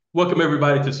Welcome,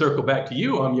 everybody, to Circle Back to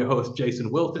You. I'm your host, Jason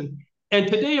Wilson.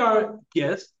 And today, our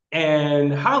guest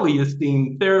and highly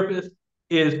esteemed therapist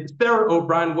is Sarah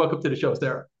O'Brien. Welcome to the show,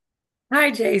 Sarah. Hi,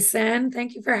 Jason.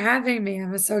 Thank you for having me.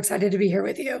 I'm so excited to be here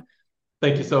with you.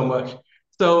 Thank you so much.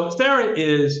 So, Sarah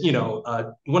is,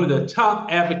 one of the top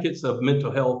advocates of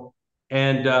mental health,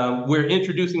 and we're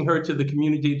introducing her to the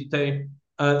community today.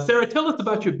 Sarah, tell us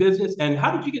about your business and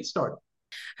how did you get started?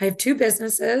 I have two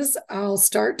businesses. I'll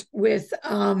start with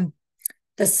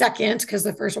the second because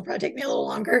the first will probably take me a little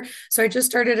longer. So I just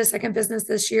started a second business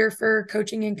this year for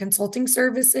coaching and consulting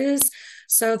services.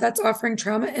 So that's offering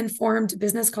trauma informed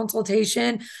business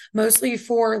consultation, mostly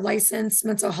for licensed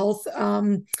mental health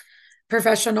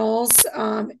professionals,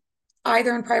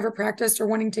 either in private practice or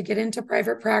wanting to get into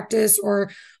private practice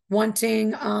or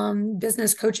wanting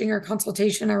business coaching or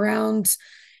consultation around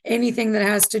anything that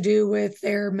has to do with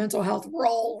their mental health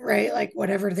role, right? Like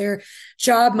whatever their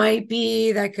job might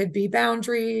be, that could be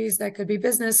boundaries, that could be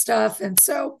business stuff. And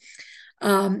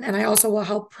I also will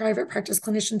help private practice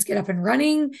clinicians get up and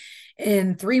running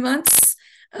in 3 months.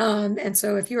 And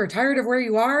so if you are tired of where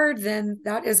you are, then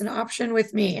that is an option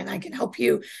with me, and I can help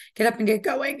you get up and get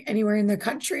going anywhere in the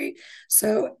country.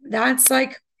 So that's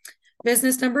like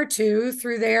business number two.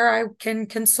 Through there, I can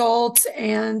consult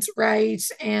and write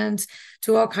and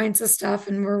do all kinds of stuff.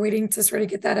 And we're waiting to sort of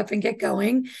get that up and get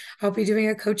going. I'll be doing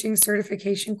a coaching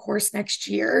certification course next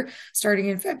year, starting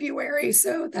in February.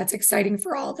 So that's exciting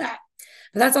for all that.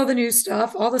 But that's all the new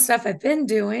stuff. All the stuff I've been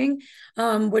doing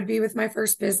would be with my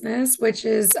first business, which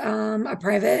is a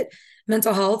private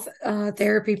mental health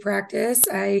therapy practice.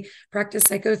 I practice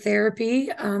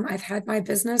psychotherapy. I've had my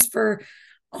business for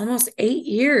almost 8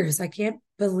 years. I can't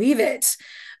believe it.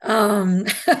 I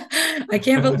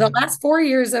can't believe the last 4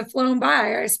 years have flown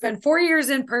by. I spent 4 years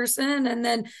in person and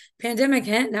then pandemic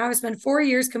hit. Now I spent 4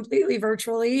 years completely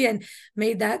virtually and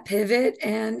made that pivot,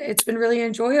 and it's been really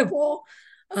enjoyable.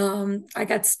 I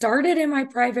got started in my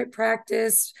private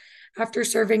practice after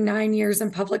serving 9 years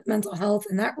in public mental health,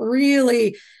 and that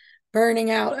really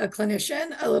burning out a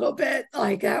clinician a little bit.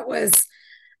 Like that was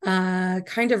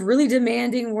kind of really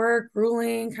demanding work,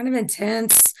 grueling, kind of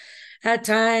intense at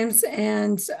times.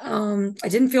 And I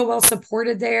didn't feel well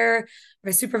supported there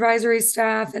by supervisory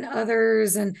staff and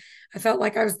others. And I felt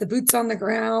like I was the boots on the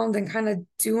ground and kind of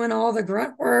doing all the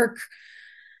grunt work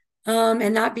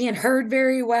and not being heard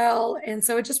very well. And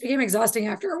so it just became exhausting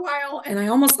after a while. And I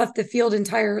almost left the field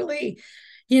entirely,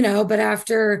 but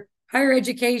after higher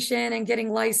education and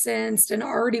getting licensed and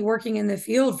already working in the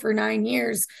field for 9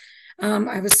 years,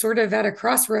 I was sort of at a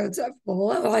crossroads of, well,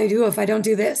 what will I do if I don't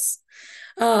do this?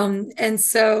 And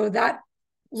so that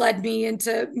led me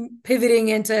into pivoting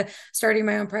into starting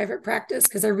my own private practice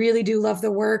because I really do love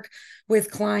the work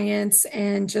with clients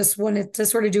and just wanted to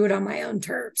sort of do it on my own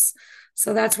terms.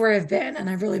 So that's where I've been, and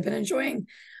I've really been enjoying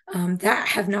that.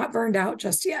 Have not burned out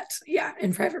just yet. Yeah,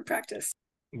 in private practice.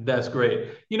 That's great.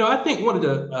 I think one of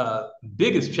the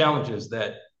biggest challenges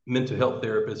that mental health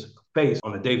therapists face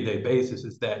on a day-to-day basis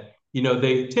is that,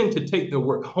 they tend to take their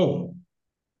work home.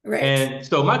 Right. And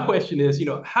so my question is,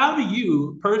 how do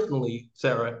you personally,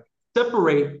 Sarah,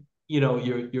 separate,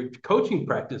 your coaching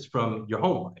practice from your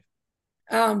home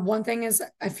life? One thing is,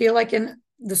 I feel like in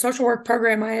the social work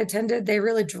program I attended, they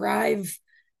really drive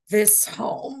this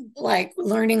home, like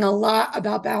learning a lot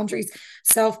about boundaries,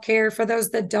 self care. For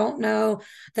those that don't know,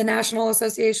 the National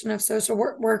Association of Social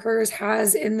Workers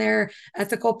has in their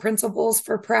ethical principles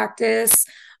for practice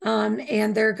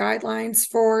and their guidelines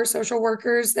for social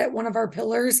workers that one of our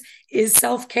pillars is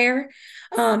self care.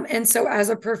 And so, as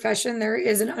a profession, there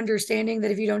is an understanding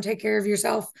that if you don't take care of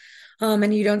yourself,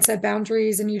 and you don't set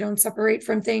boundaries and you don't separate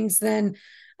from things, then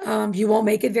you won't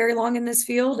make it very long in this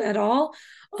field at all.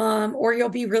 Or you'll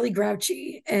be really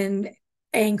grouchy and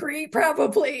angry,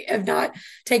 probably, of not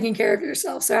taking care of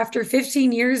yourself. So after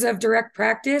 15 years of direct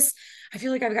practice, I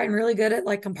feel like I've gotten really good at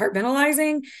like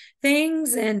compartmentalizing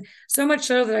things. And so much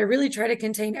so that I really try to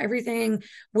contain everything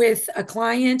with a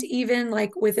client, even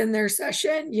like within their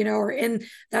session, or in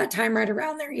that time right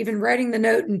around there, even writing the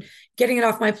note and getting it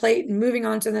off my plate and moving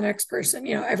on to the next person.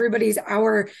 Everybody's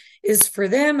hour is for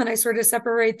them. And I sort of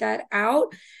separate that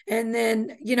out. And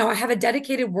then, I have a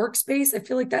dedicated workspace. I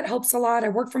feel like that helps a lot. I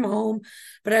work from home,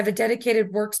 but I have a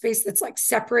dedicated workspace that's like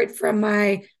separate from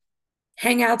my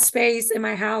hangout space in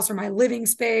my house or my living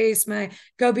space, my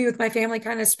go be with my family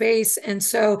kind of space. And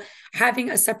so having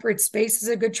a separate space is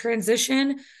a good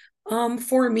transition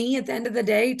for me at the end of the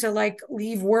day to like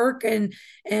leave work and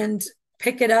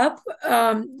pick it up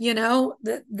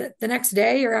the next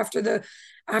day or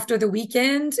after the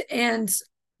weekend. And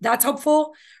that's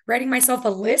helpful. Writing myself a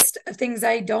list of things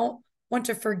I don't want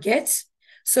to forget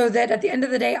so that at the end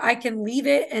of the day, I can leave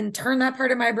it and turn that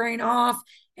part of my brain off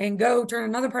and go turn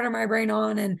another part of my brain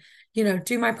on and,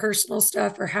 do my personal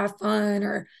stuff or have fun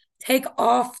or take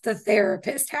off the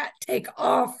therapist hat, take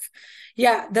off,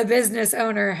 the business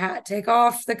owner hat, take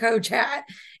off the coach hat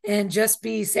and just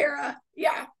be Sarah.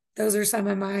 Yeah. Those are some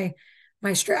of my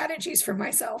strategies for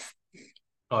myself.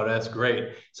 Oh, that's great.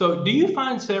 So do you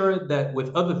find, Sarah, that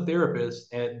with other therapists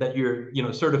and that you're,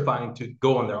 certifying to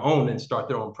go on their own and start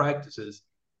their own practices,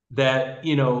 that,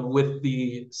 with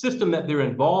the system that they're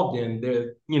involved in,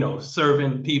 they're,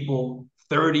 serving people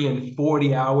 30 and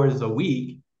 40 hours a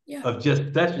week of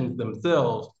just sessions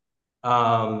themselves.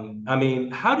 I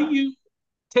mean, how do you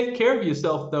take care of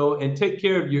yourself though, and take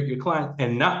care of your client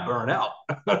and not burn out?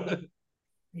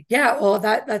 Yeah, well,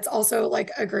 that's also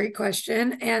like a great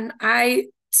question. And I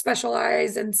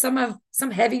specialize in some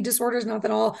heavy disorders, not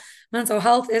that all mental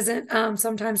health isn't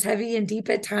sometimes heavy and deep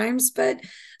at times, but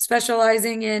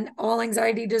specializing in all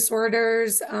anxiety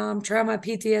disorders, trauma,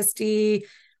 PTSD,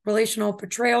 relational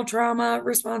betrayal trauma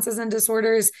responses and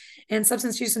disorders, and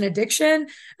substance use and addiction.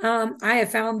 I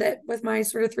have found that with my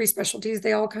sort of three specialties,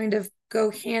 they all kind of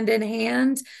go hand in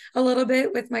hand a little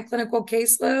bit with my clinical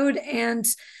caseload. And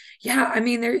yeah, I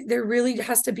mean, there really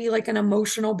has to be like an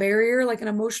emotional barrier, like an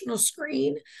emotional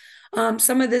screen.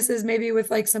 Some of this is maybe with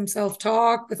like some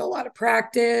self-talk, with a lot of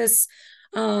practice,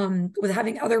 with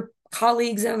having other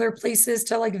colleagues and other places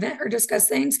to like vent or discuss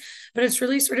things. But it's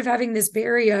really sort of having this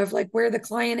barrier of like where the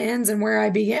client ends and where I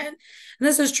begin. And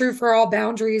this is true for all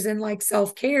boundaries and like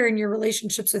self-care and your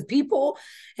relationships with people.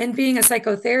 And being a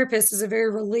psychotherapist is a very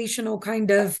relational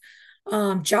kind of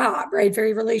job, right?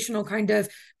 Very relational kind of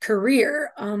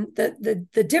career.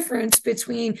 The difference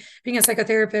between being a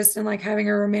psychotherapist and like having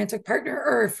a romantic partner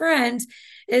or a friend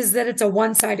is that it's a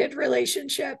one-sided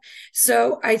relationship.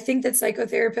 So I think that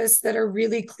psychotherapists that are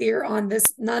really clear on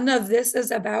this, none of this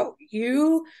is about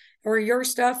you or your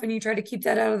stuff, and you try to keep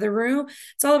that out of the room.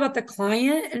 It's all about the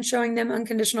client and showing them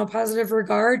unconditional positive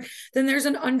regard. Then there's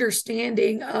an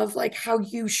understanding of like how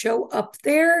you show up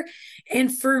there.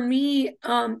 And for me,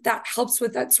 that helps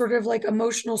with that sort of like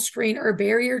emotional screen or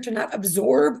barrier to not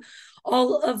absorb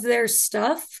all of their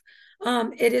stuff.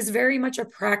 It is very much a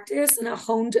practice and a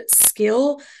honed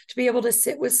skill to be able to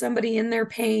sit with somebody in their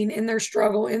pain, in their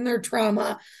struggle, in their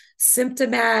trauma,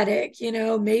 symptomatic,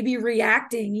 maybe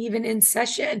reacting even in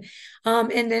session,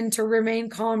 and then to remain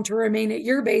calm, to remain at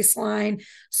your baseline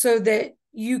so that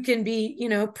you can be,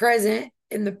 present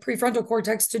in the prefrontal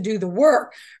cortex to do the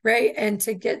work, right? And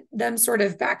to get them sort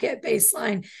of back at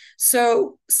baseline.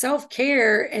 So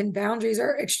self-care and boundaries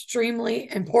are extremely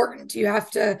important. You have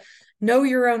to know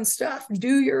your own stuff,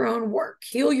 do your own work,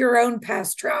 heal your own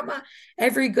past trauma.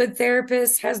 Every good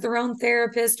therapist has their own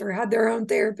therapist or had their own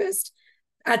therapist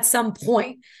at some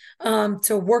point,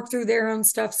 to work through their own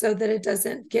stuff so that it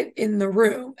doesn't get in the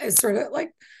room, is sort of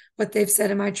like what they've said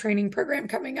in my training program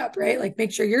coming up, right? Like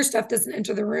make sure your stuff doesn't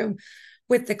enter the room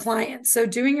with the client. So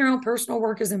doing your own personal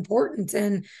work is important.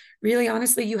 And really,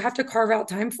 honestly, you have to carve out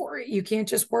time for it. You can't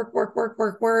just work.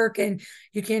 And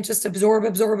you can't just absorb,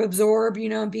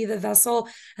 and be the vessel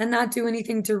and not do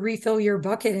anything to refill your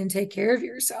bucket and take care of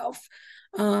yourself.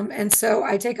 And so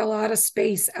I take a lot of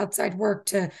space outside work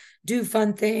to do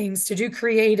fun things, to do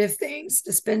creative things,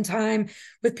 to spend time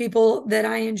with people that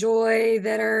I enjoy,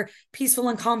 that are peaceful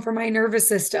and calm for my nervous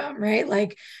system, right?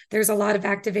 Like there's a lot of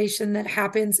activation that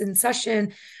happens in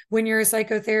session when you're a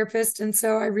psychotherapist. And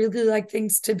so I really like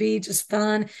things to be just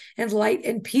fun and light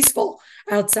and peaceful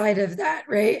outside of that,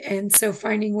 right? And so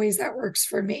finding ways that works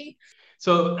for me.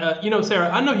 So, Sarah,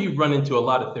 I know you've run into a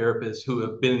lot of therapists who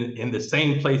have been in the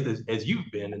same places as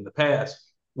you've been in the past,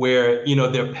 where,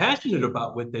 they're passionate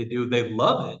about what they do, they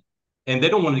love it, and they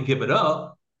don't want to give it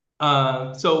up.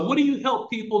 So what do you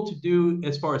help people to do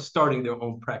as far as starting their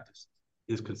own practice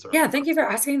is concerned? Yeah, thank you for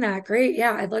asking that. Great.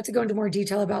 Yeah, I'd like to go into more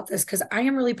detail about this because I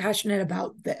am really passionate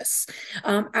about this.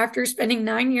 After spending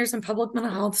 9 years in public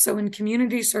mental health, so in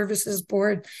community services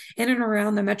board in and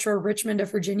around the Metro Richmond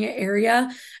of Virginia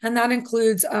area, and that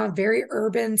includes a very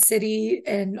urban city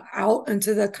and out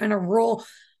into the kind of rural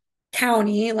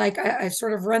county. Like I've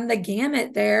sort of run the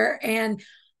gamut there, and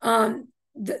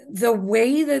the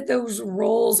way that those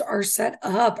roles are set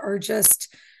up are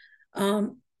just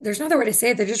there's no other way to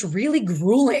say it. They're just really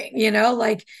grueling,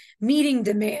 like meeting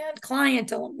demand, client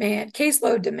demand,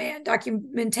 caseload demand,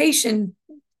 documentation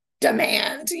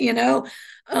demand,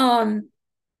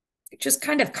 just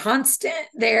kind of constant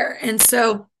there. And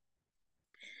so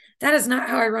that is not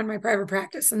how I run my private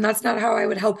practice. And that's not how I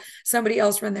would help somebody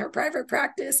else run their private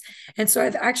practice. And so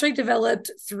I've actually developed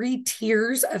 3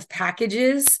 tiers of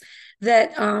packages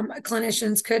that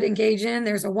clinicians could engage in.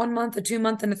 There's a 1 month, a 2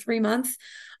 month, and a 3 month.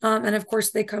 And of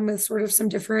course, they come with sort of some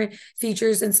different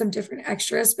features and some different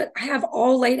extras, but I have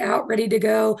all laid out, ready to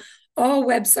go, all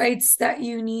websites that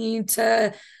you need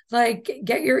to like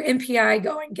get your MPI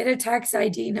going, get a tax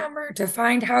ID number, to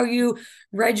find how you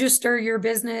register your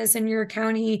business in your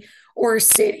county or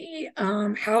city,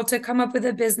 how to come up with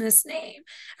a business name.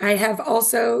 I have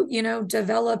also,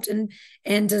 developed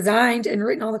and designed and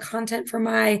written all the content for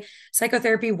my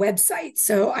psychotherapy website,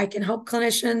 so I can help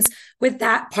clinicians with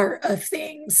that part of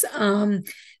things.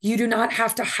 You do not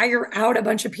have to hire out a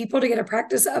bunch of people to get a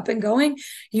practice up and going.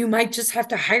 You might just have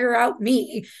to hire out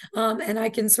me, and I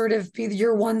can sort of be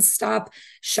your one-stop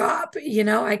shop.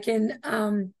 I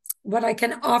can what I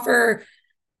can offer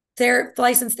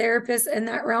licensed therapists in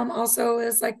that realm also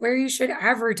is like where you should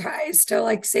advertise to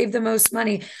like save the most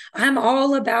money. I'm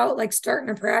all about like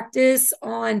starting a practice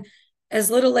on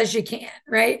as little as you can,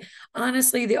 right?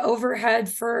 Honestly, the overhead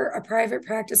for a private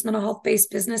practice mental health based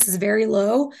business is very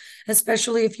low,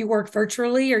 especially if you work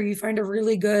virtually or you find a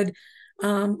really good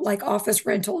like office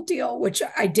rental deal, which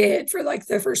I did for like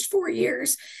the first 4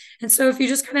 years. And so if you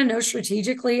just kind of know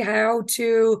strategically how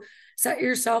to set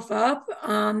yourself up,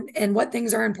 and what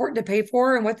things are important to pay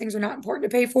for and what things are not important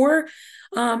to pay for,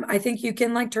 I think you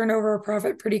can like turn over a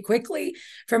profit pretty quickly.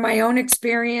 From my own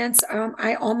experience,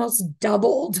 I almost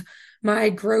doubled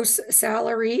my gross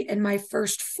salary in my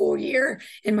first full year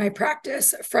in my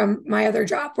practice from my other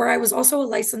job, where I was also a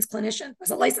licensed clinician. I was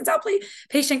a licensed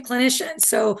outpatient clinician,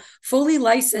 so fully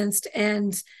licensed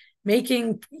and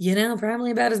making,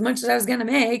 probably about as much as I was going to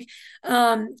make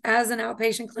as an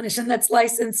outpatient clinician that's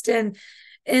licensed in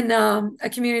a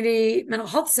community mental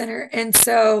health center. And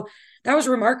so that was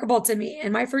remarkable to me.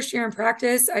 In my first year in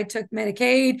practice, I took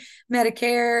Medicaid,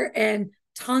 Medicare, and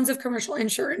tons of commercial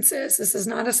insurances. This is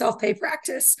not a self-pay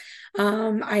practice.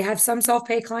 I have some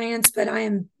self-pay clients, but I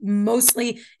am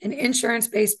mostly an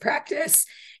insurance-based practice.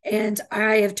 And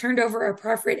I have turned over a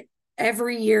profit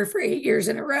every year for 8 years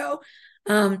in a row,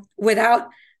 without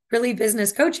really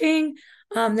business coaching.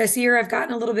 This year I've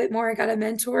gotten a little bit more. I got a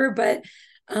mentor, but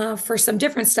for some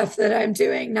different stuff that I'm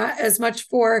doing, not as much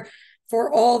for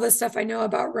all the stuff I know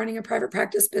about running a private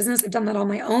practice business. I've done that on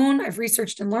my own. I've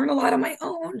researched and learned a lot on my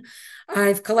own.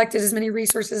 I've collected as many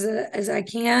resources as I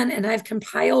can, and I've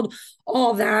compiled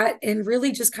all that in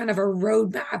really just kind of a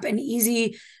roadmap, an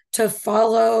easy to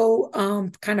follow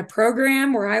kind of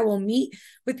program where I will meet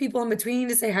with people in between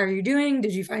to say, how are you doing?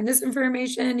 Did you find this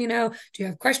information? Do you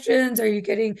have questions? Are you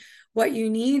getting what you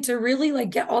need to really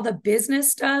like get all the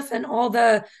business stuff and all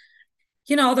the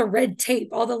red tape,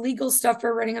 all the legal stuff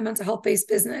for running a mental health based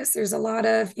business? There's a lot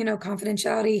of,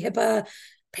 confidentiality, HIPAA,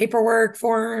 paperwork,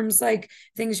 forms, like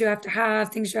things you have to have,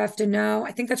 things you have to know.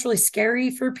 I think that's really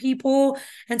scary for people.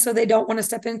 And so they don't want to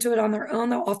step into it on their own.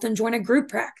 They'll often join a group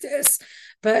practice.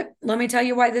 But let me tell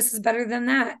you why this is better than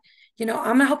that. I'm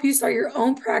going to help you start your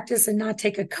own practice and not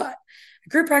take a cut. A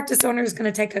group practice owner is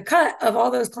going to take a cut of all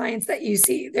those clients that you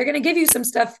see. They're going to give you some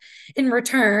stuff in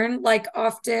return, like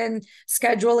often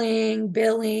scheduling,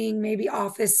 billing, maybe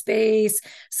office space,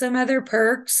 some other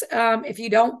perks. If you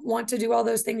don't want to do all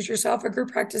those things yourself, a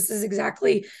group practice is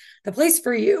exactly the place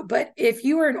for you. But if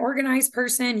you are an organized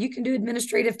person, you can do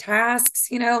administrative tasks,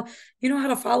 you know how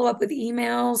to follow up with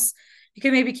emails. You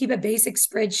can maybe keep a basic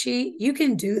spreadsheet. You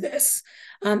can do this.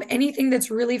 Anything that's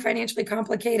really financially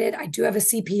complicated, I do have a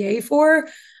CPA for,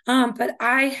 but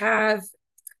I have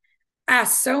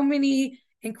asked so many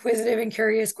inquisitive and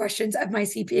curious questions of my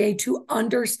CPA to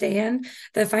understand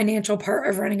the financial part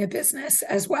of running a business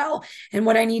as well, and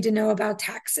what I need to know about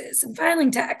taxes and filing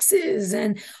taxes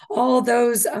and all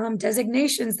those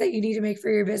designations that you need to make for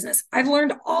your business. I've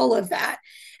learned all of that,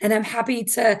 and I'm happy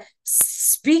to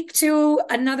speak to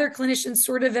another clinician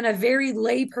sort of in a very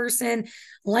layperson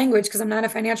language, because I'm not a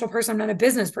financial person. I'm not a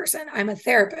business person. I'm a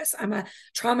therapist. I'm a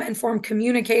trauma-informed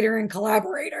communicator and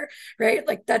collaborator, right?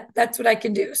 Like that's what I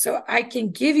can do. So I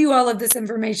can give you all of this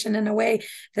information in a way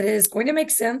that is going to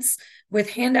make sense, with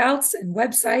handouts and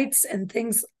websites and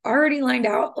things already lined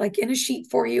out, like in a sheet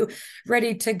for you,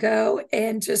 ready to go,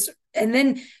 and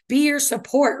then be your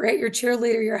support, right? Your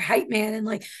cheerleader, your hype man. And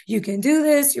like, you can do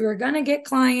this. You are going to get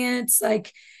clients.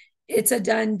 Like, it's a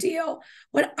done deal.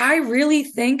 What I really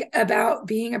think about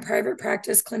being a private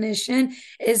practice clinician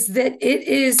is that it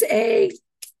is a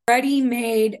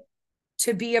ready-made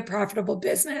to be a profitable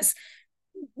business.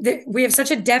 We have such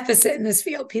a deficit in this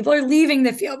field. People are leaving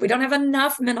the field. We don't have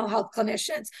enough mental health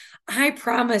clinicians. I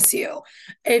promise you,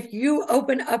 if you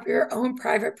open up your own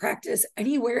private practice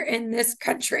anywhere in this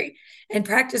country and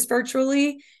practice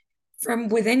virtually from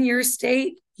within your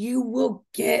state, you will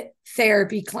get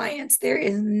therapy clients. There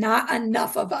is not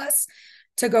enough of us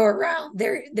to go around.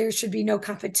 There should be no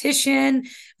competition.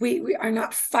 We are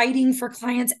not fighting for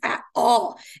clients at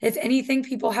all. If anything,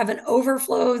 people have an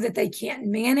overflow that they can't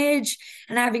manage,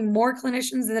 and having more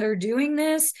clinicians that are doing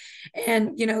this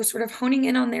and, sort of honing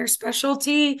in on their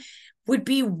specialty would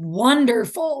be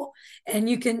wonderful. And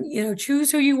you can, choose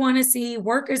who you want to see,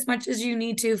 work as much as you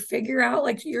need to, figure out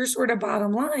like your sort of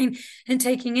bottom line and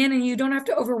taking in, and you don't have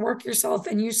to overwork yourself,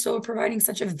 and you're still providing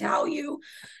such a value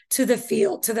to the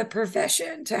field, to the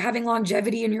profession, to having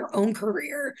longevity in your own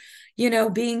career,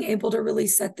 being able to really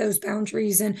set those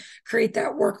boundaries and create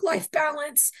that work-life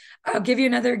balance. I'll give you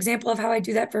another example of how I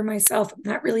do that for myself. I'm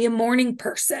not really a morning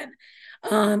person.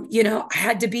 I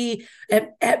had to be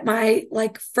at my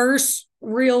first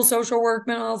real social work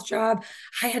mental health job.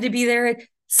 I had to be there at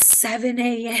 7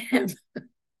 a.m.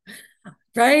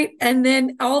 Right. And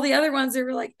then all the other ones, they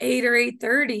were like 8 or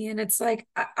 8:30. And it's like,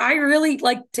 I really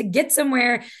like to get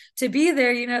somewhere to be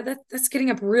there, that's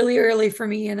getting up really early for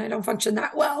me, and I don't function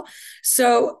that well.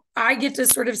 So I get to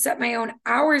sort of set my own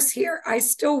hours here. I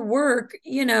still work,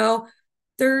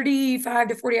 35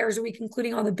 to 40 hours a week,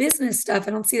 including all the business stuff.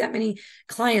 I don't see that many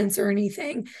clients or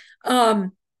anything.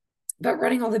 But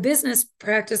running all the business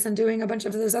practice and doing a bunch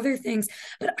of those other things.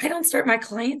 But I don't start my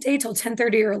client day till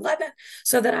 10:30 or 11,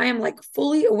 so that I am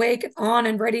fully awake and on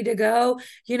and ready to go,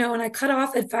 and I cut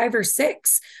off at 5 or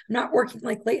 6. I'm not working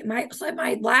late.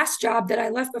 My last job that I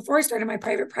left before I started my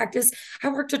private practice, I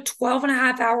worked a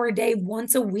 12-and-a-half-hour day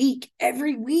once a week,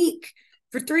 every week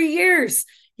for 3 years,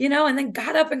 and then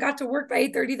got up and got to work by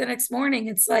 8:30 the next morning.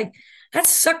 It's like, that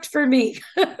sucked for me.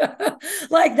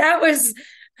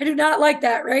 I do not like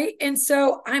that, right? And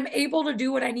so I'm able to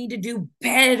do what I need to do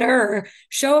better,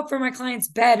 show up for my clients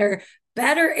better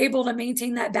able to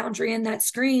maintain that boundary and that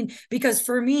screen. Because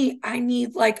for me, I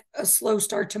need a slow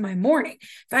start to my morning.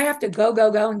 If I have to go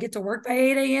and get to work by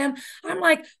 8 a.m., I'm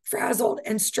frazzled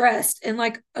and stressed and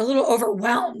a little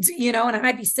overwhelmed, and I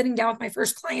might be sitting down with my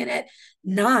first client at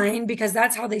 9 because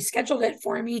that's how they scheduled it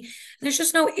for me. And there's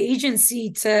just no agency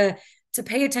to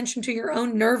pay attention to your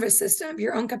own nervous system,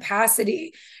 your own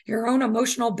capacity, your own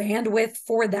emotional bandwidth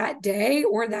for that day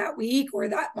or that week or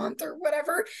that month or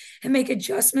whatever, and make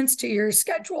adjustments to your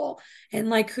schedule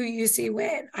and who you see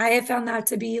when. I have found that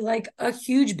to be a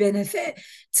huge benefit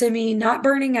to me, not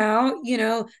burning out,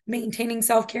 maintaining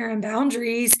self-care and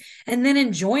boundaries, and then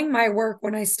enjoying my work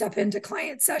when I step into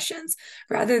client sessions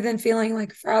rather than feeling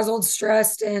frazzled,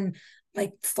 stressed, and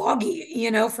foggy,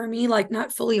 for me,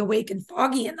 not fully awake and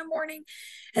foggy in the morning.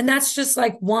 And that's just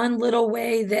one little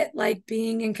way that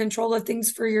being in control of things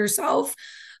for yourself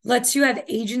lets you have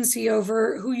agency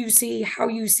over who you see, how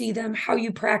you see them, how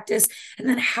you practice, and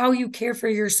then how you care for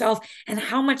yourself and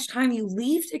how much time you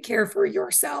leave to care for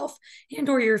yourself and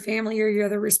or your family or your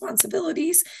other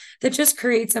responsibilities. That just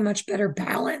creates a much better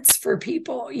balance for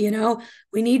people.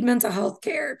 We need mental health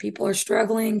care. People are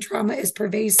struggling. Trauma is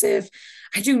pervasive.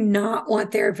 I do not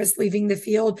want therapists leaving the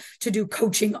field to do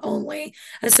coaching only,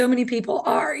 as so many people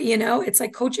are. It's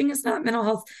coaching is not mental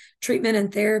health treatment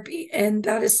and therapy, and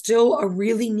that is still a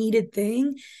really needed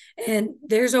thing. And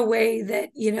there's a way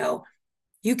that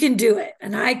you can do it,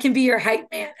 and I can be your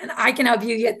hype man, and I can help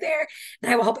you get there,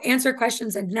 and I will help answer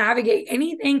questions and navigate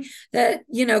anything that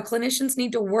clinicians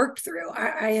need to work through.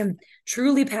 I am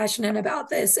truly passionate about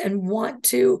this and want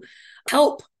to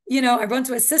help. I want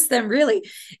to assist them, really.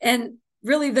 And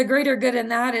really the greater good in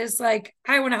that is I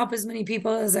want to help as many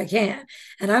people as I can,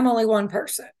 and I'm only one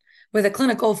person with a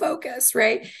clinical focus,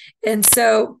 right? And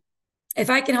so if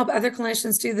I can help other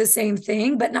clinicians do the same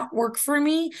thing, but not work for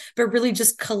me, but really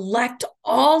just collect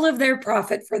all of their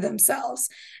profit for themselves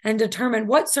and determine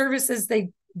what services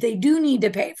they do need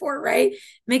to pay for, right?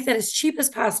 Make that as cheap as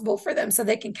possible for them so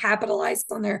they can capitalize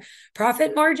on their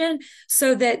profit margin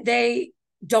so that they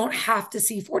don't have to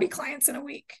see 40 clients in a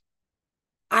week.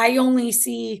 I only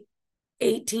see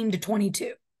 18 to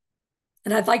 22.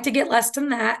 And I'd like to get less than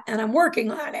that. And I'm working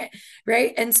on it.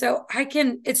 Right. And so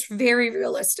it's very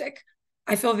realistic.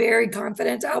 I feel very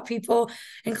confident to help people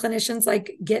and clinicians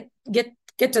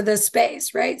get to this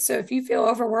space. Right. So if you feel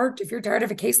overworked, if you're tired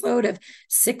of a caseload of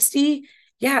 60,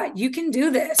 yeah, you can do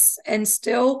this and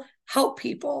still help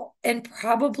people and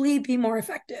probably be more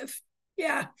effective.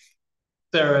 Yeah.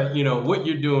 Sarah, what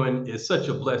you're doing is such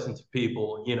a blessing to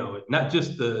people, not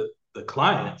just the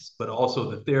clients, but also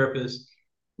the therapists.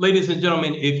 Ladies and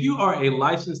gentlemen, if you are a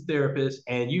licensed therapist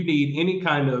and you need any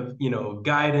kind of,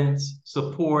 guidance,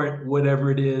 support,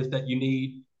 whatever it is that you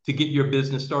need to get your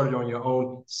business started on your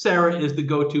own, Sarah is the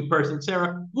go-to person.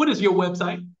 Sarah, what is your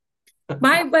website?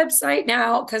 My website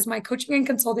now, because my coaching and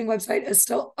consulting website is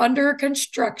still under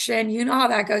construction. You know how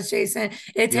that goes, Jason.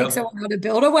 It takes a Yep. while to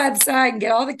build a website and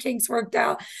get all the kinks worked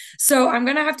out. So I'm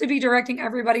going to have to be directing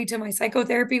everybody to my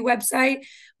psychotherapy website,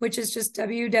 which is just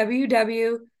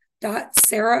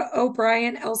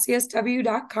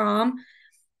www.sarahobrienlcsw.com.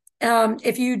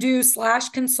 If you do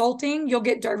 /consulting, you'll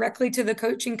get directly to the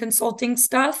coaching consulting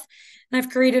stuff. And I've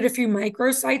created a few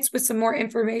microsites with some more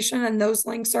information, and those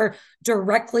links are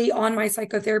directly on my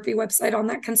psychotherapy website on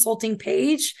that consulting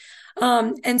page.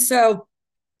 And so,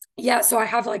 yeah, so I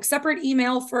have like separate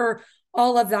email for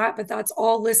all of that, but that's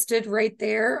all listed right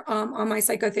there on my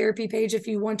psychotherapy page if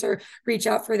you want to reach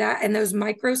out for that. And those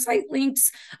microsite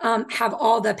links have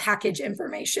all the package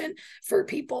information for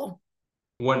people.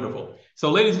 Wonderful. So,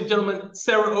 ladies and gentlemen,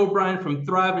 Sara O'Brien from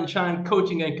Thrive and Shine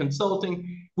Coaching and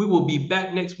Consulting. We will be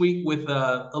back next week with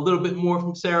a little bit more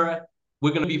from Sara.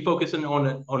 We're going to be focusing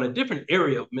on a different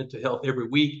area of mental health every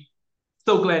week.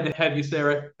 So glad to have you,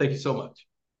 Sara. Thank you so much.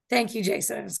 Thank you,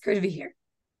 Jason. It's great to be here.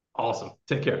 Awesome.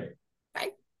 Take care.